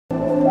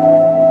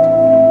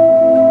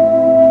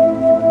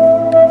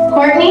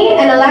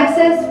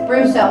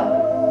Russo.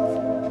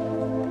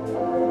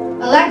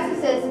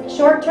 Alexis's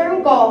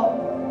short-term goal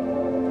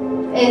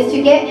is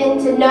to get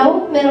into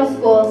No Middle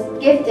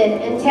School's Gifted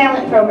and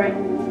Talent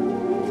program.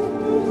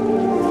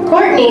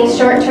 Courtney's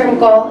short-term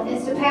goal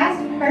is to pass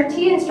her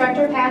T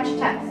instructor patch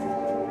test.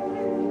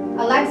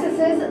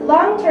 Alexis's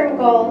long-term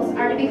goals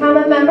are to become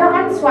a member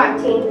on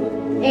SWAT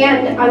team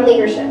and on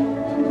leadership.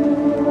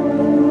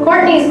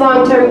 Courtney's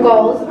long-term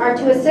goals are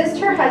to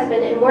assist her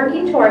husband in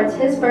working towards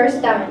his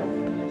first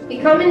dime,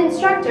 become an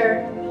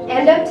instructor,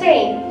 and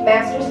obtain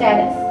master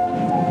status.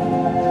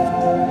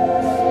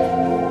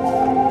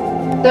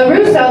 The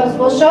Russos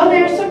will show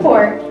their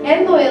support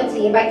and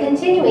loyalty by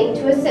continuing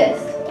to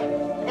assist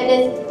in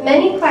as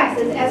many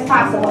classes as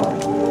possible,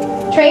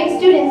 train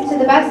students to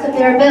the best of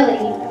their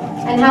ability,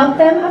 and help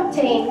them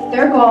obtain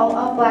their goal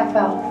of black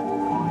belt.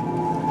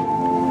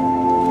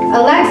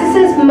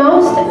 Alexis's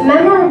most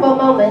memorable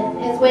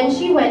moment is when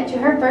she went to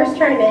her first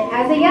tournament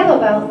as a yellow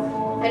belt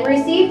and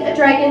received a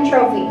dragon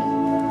trophy.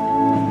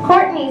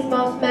 Courtney's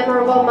most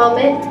memorable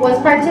moment was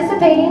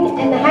participating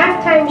in the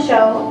halftime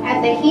show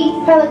at the Heat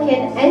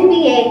Pelican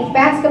NBA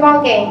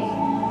basketball game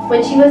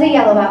when she was a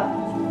yellow belt.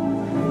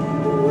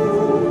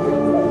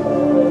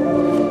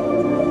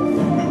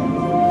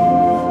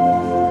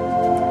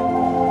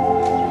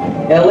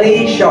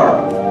 Ellie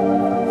Sharp.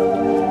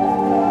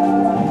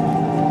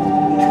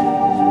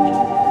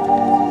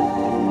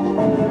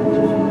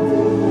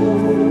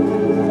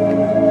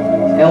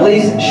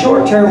 Ellie's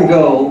short-term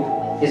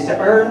goal is to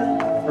earn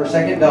her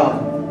second dan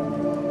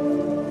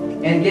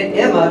and get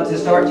Emma to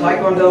start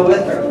Taekwondo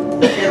with her.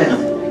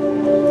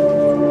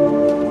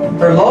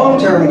 Her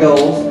long-term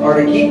goals are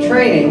to keep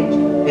training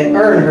and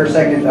earn her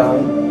second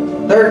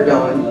dan, third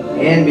dan,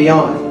 and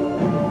beyond.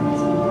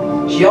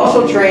 She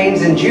also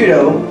trains in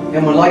judo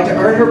and would like to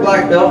earn her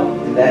black belt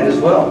in that as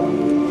well.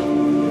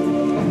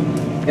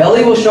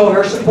 Ellie will show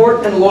her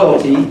support and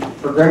loyalty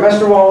for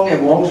Grandmaster Wong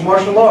and Wong's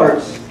martial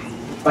arts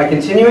by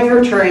continuing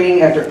her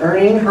training after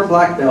earning her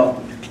black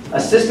belt,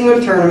 assisting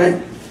with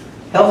tournament,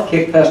 health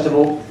kick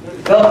festival,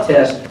 belt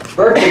test,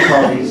 birthday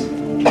parties,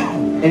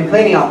 and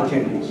cleaning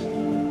opportunities.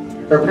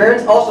 Her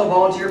parents also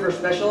volunteer for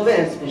special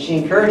events, and she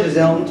encourages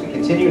them to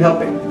continue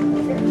helping.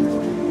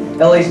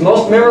 Ellie's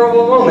most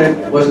memorable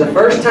moment was the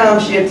first time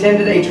she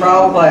attended a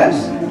trial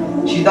class.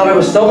 She thought it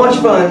was so much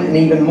fun and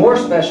even more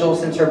special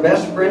since her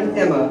best friend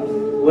Emma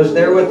was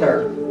there with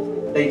her.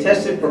 They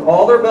tested for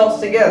all their belts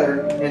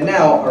together and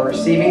now are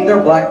receiving their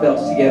black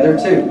belts together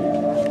too.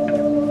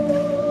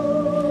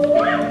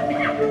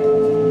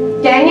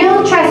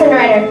 Daniel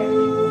Tressenreiter.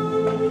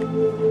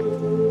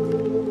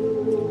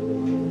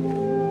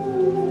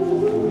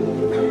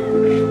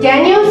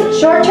 Daniel's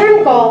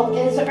short-term goal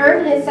is to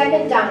earn his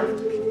second dan.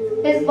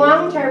 His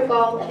long-term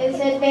goal is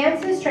to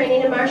advance his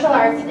training in martial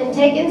arts and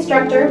take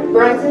instructor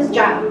Bruns's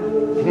job.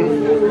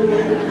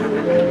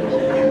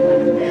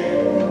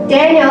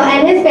 Daniel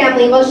and his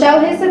family will show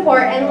his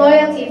support and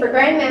loyalty for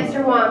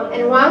Grandmaster Wong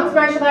and Wong's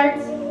martial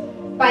arts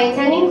by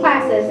attending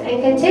classes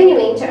and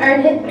continuing to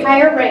earn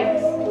higher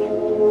ranks.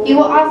 He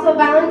will also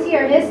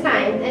volunteer his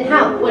time and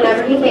help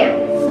whenever he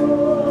can.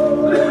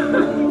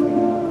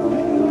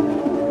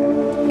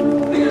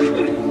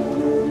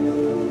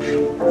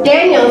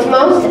 Daniel's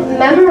most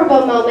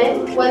memorable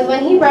moment was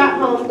when he brought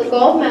home the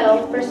gold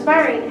medal for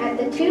sparring at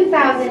the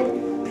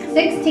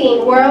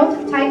 2016 World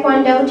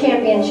Taekwondo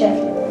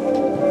Championship.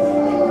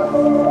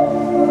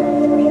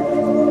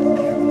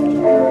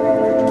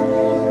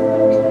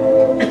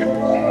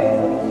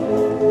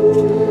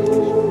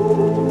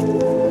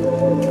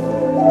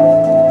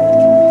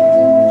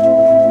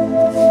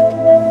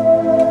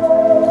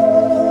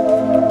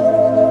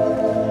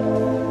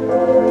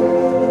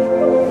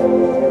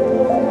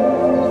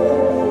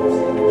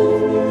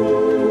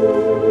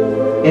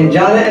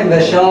 Anjana and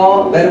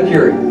Vishal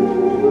Vedapuri.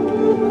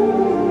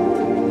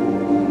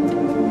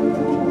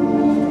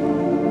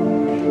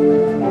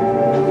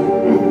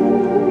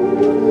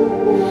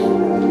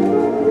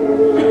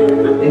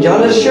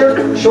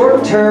 Anjana's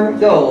short-term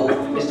goal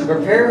is to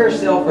prepare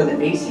herself for the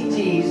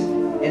ACTs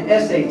and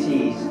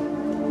SATs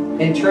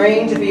and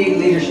train to be a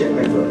leadership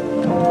member.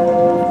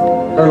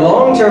 Her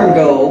long-term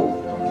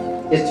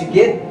goal is to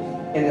get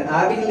in an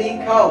Ivy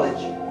League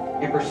college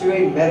and pursue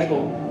a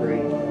medical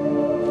degree.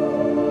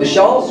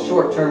 Vishal's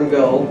short-term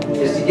goal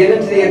is to get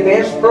into the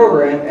advanced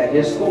program at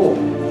his school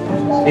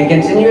and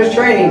continue his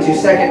training to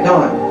second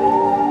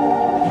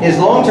dan. His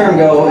long-term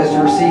goal is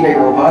to receive a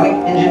robotic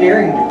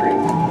engineering degree.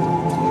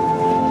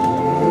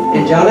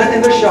 Anjana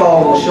and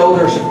Vishal will show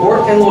their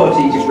support and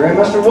loyalty to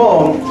Grandmaster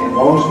Wong and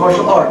Wong's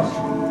martial arts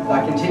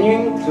by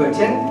continuing to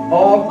attend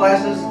all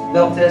classes,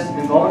 belt tests,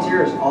 and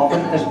volunteer as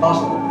often as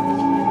possible.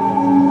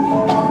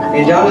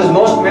 Anjana's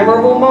most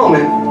memorable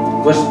moment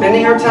was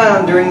spending her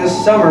time during the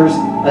summers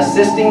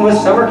assisting with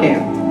summer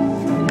camp.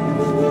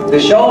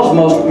 Vishal's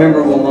most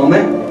memorable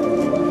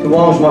moment to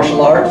Wong's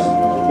martial arts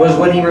was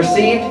when he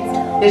received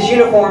his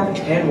uniform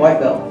and white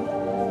belt.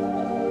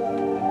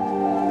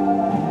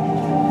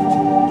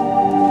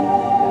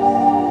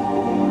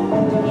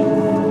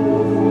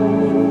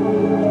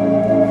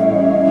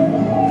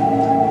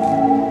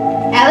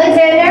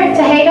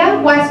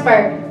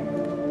 Plattsburgh.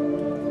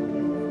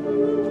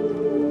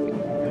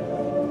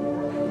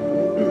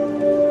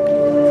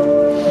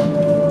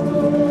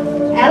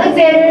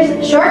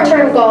 Alexander's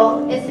short-term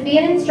goal is to be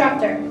an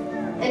instructor,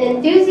 an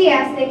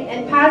enthusiastic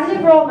and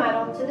positive role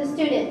model to the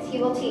students he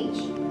will teach.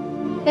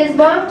 His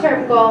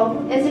long-term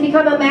goal is to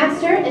become a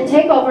master and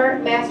take over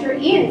Master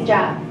Ian's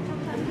job.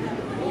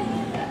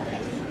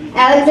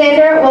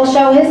 Alexander will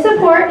show his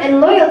support and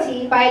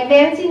loyalty by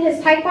advancing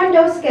his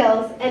Taekwondo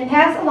skills and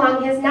pass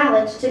along his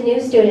knowledge to new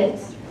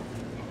students.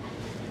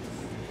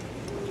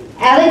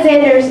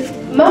 Alexander's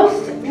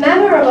most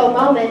memorable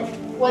moment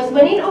was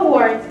winning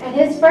awards at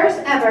his first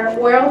ever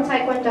World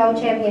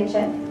Taekwondo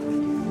Championship.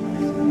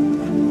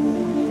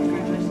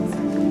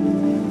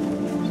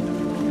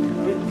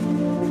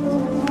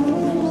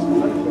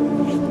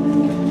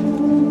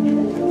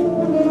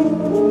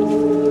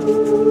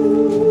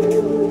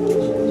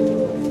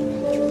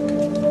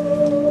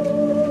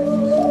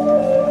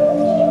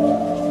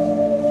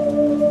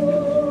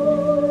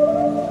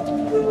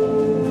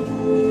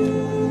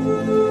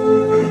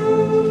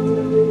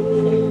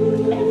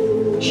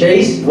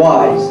 Chase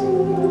Wise.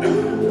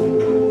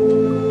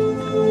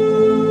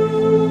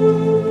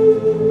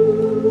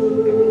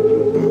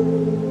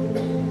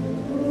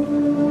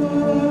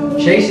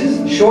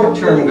 Chase's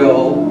short-term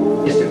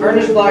goal is to earn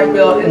his black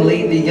belt and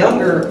lead the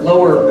younger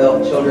lower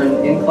belt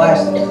children in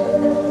classes.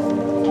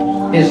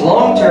 His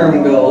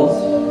long-term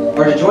goals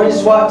are to join the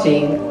SWAT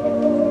team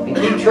and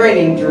keep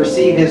training to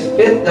receive his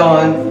 5th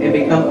Dan and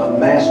become a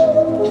master.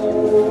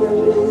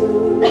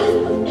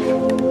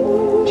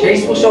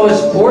 Chase will show his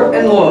support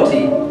and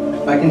loyalty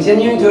by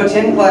continuing to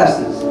attend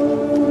classes,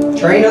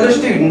 train other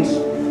students,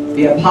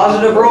 be a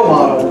positive role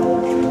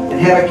model,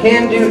 and have a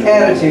can-do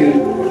attitude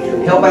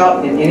to help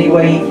out in any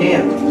way he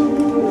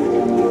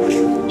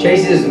can.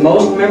 Chase's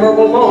most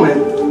memorable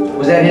moment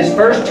was at his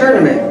first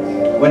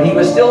tournament when he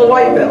was still a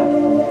white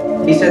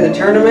belt. He said the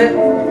tournament,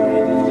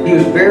 he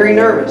was very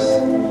nervous,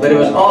 but it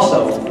was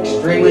also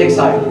extremely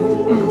exciting.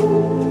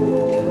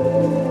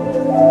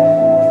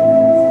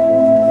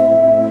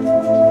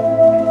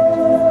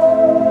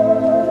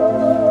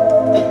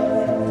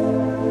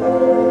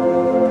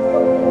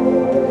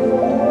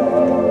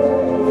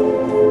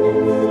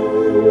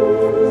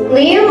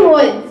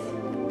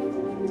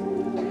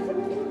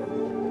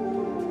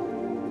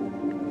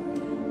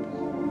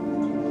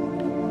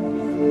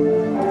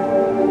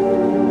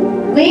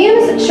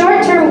 Liam's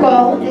short-term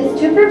goal is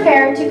to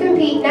prepare to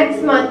compete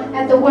next month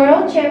at the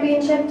World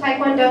Championship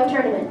Taekwondo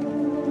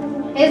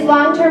Tournament. His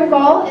long-term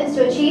goal is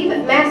to achieve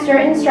Master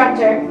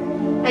Instructor,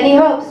 and he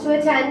hopes to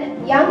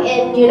attend Young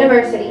In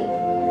University.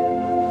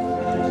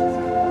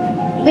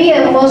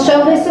 Liam will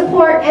show his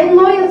support and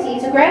loyalty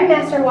to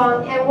Grandmaster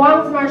Wong and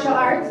Wong's martial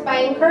arts by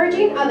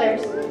encouraging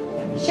others.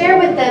 Share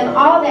with them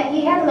all that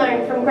he had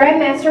learned from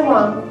Grandmaster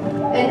Wong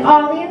and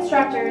all the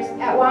instructors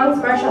at Wong's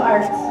martial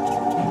arts.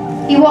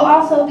 He will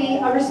also be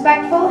a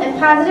respectful and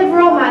positive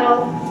role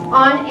model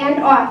on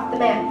and off the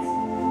mats.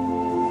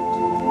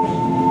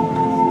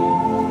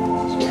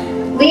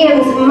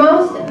 Liam's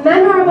most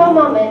memorable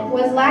moment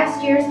was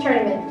last year's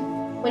tournament,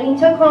 when he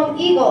took home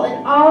Eagle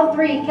in all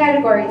 3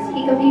 categories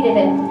he competed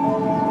in.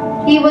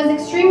 He was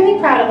extremely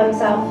proud of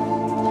himself.